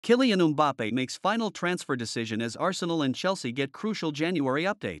Kylian Mbappe makes final transfer decision as Arsenal and Chelsea get crucial January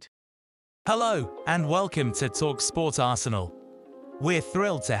update. Hello, and welcome to Talk Sport Arsenal. We're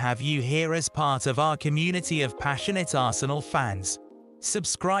thrilled to have you here as part of our community of passionate Arsenal fans.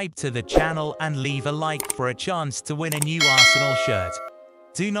 Subscribe to the channel and leave a like for a chance to win a new Arsenal shirt.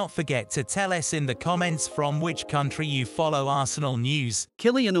 Do not forget to tell us in the comments from which country you follow Arsenal news.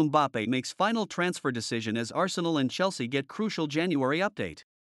 Kylian Mbappe makes final transfer decision as Arsenal and Chelsea get crucial January update.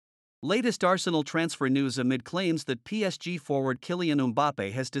 Latest Arsenal transfer news amid claims that PSG forward Kylian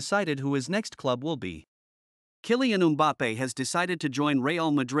Mbappe has decided who his next club will be. Kylian Mbappe has decided to join Real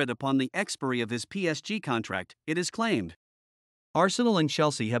Madrid upon the expiry of his PSG contract, it is claimed. Arsenal and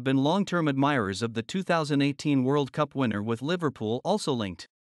Chelsea have been long-term admirers of the 2018 World Cup winner, with Liverpool also linked.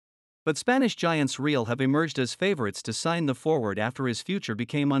 But Spanish giants Real have emerged as favourites to sign the forward after his future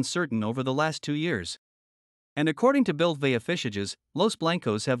became uncertain over the last 2 years. And according to Bild Fichajes, Los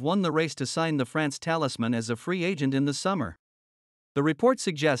Blancos have won the race to sign the France talisman as a free agent in the summer. The report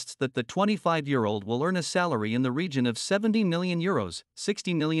suggests that the 25-year-old will earn a salary in the region of €70 million,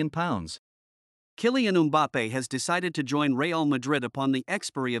 £60 million. Kylian Mbappe has decided to join Real Madrid upon the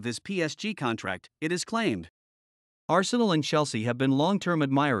expiry of his PSG contract, it is claimed. Arsenal and Chelsea have been long-term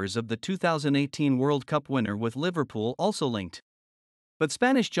admirers of the 2018 World Cup winner, with Liverpool also linked. But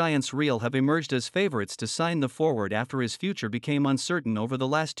Spanish giants Real have emerged as favourites to sign the forward after his future became uncertain over the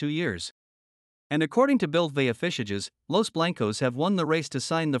last 2 years. And according to Bild Fichajes, Los Blancos have won the race to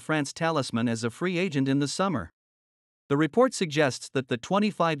sign the France talisman as a free agent in the summer. The report suggests that the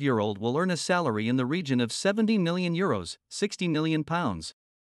 25-year-old will earn a salary in the region of €70 million, £60 million.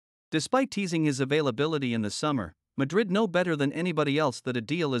 Despite teasing his availability in the summer, Madrid know better than anybody else that a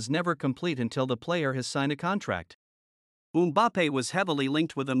deal is never complete until the player has signed a contract. Mbappe was heavily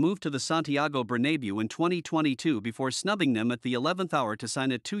linked with a move to the Santiago Bernabeu in 2022 before snubbing them at the 11th hour to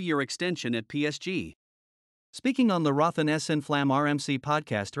sign a 2-year extension at PSG. Speaking on the Raphinha RMC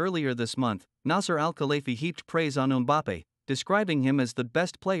podcast earlier this month, Nasser Al-Khelaifi heaped praise on Mbappe, describing him as the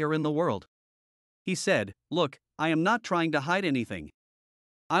best player in the world. He said, "Look, I am not trying to hide anything.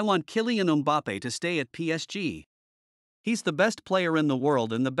 I want Kylian Mbappe to stay at PSG. He's the best player in the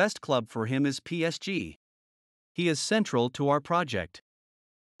world and the best club for him is PSG. He is central to our project.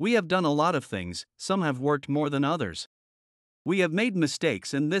 We have done a lot of things, some have worked more than others. We have made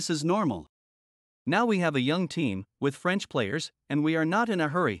mistakes and this is normal. Now we have a young team, with French players, and we are not in a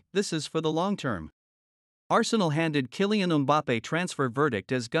hurry, this is for the long term." Arsenal handed Kylian Mbappe transfer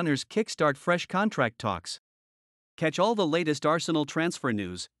verdict as Gunners kickstart fresh contract talks. Catch all the latest Arsenal transfer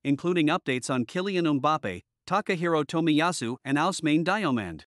news, including updates on Kylian Mbappe, Takahiro Tomiyasu and Ousmane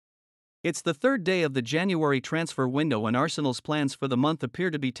Diomande. It's the third day of the January transfer window and Arsenal's plans for the month appear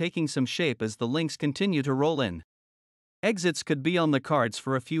to be taking some shape as the links continue to roll in. Exits could be on the cards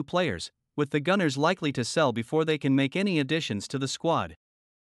for a few players, with the Gunners likely to sell before they can make any additions to the squad.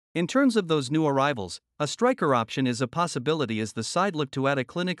 In terms of those new arrivals, a striker option is a possibility as the side look to add a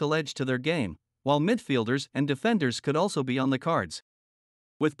clinical edge to their game, while midfielders and defenders could also be on the cards.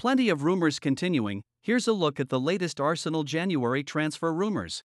 With plenty of rumors continuing, here's a look at the latest Arsenal January transfer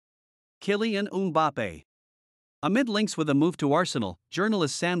rumors. Kylian Mbappe. Amid links with a move to Arsenal,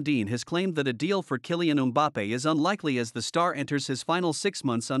 journalist Sam Dean has claimed that a deal for Kylian Mbappe is unlikely as the star enters his final 6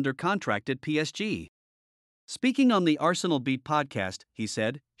 months under contract at PSG. Speaking on the Arsenal Beat podcast, he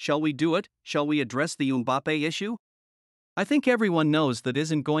said, "Shall we do it? Shall we address the Mbappe issue? I think everyone knows that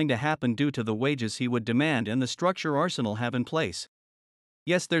isn't going to happen due to the wages he would demand and the structure Arsenal have in place.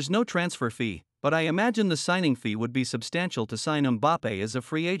 Yes, there's no transfer fee, but I imagine the signing fee would be substantial to sign Mbappe as a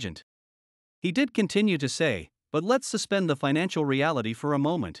free agent." He did continue to say, "But let's suspend the financial reality for a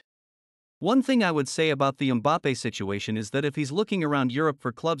moment. One thing I would say about the Mbappe situation is that if he's looking around Europe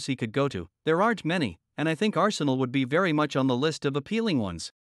for clubs he could go to, there aren't many, and I think Arsenal would be very much on the list of appealing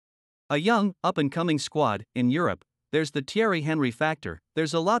ones. A young, up-and-coming squad, in Europe, there's the Thierry Henry factor,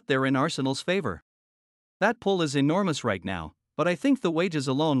 there's a lot there in Arsenal's favour. That pull is enormous right now, but I think the wages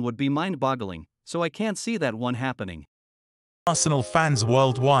alone would be mind-boggling, so I can't see that one happening." Arsenal fans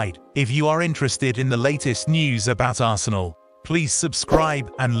worldwide, if you are interested in the latest news about Arsenal, please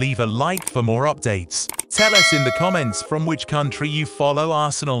subscribe and leave a like for more updates. Tell us in the comments from which country you follow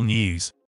Arsenal news.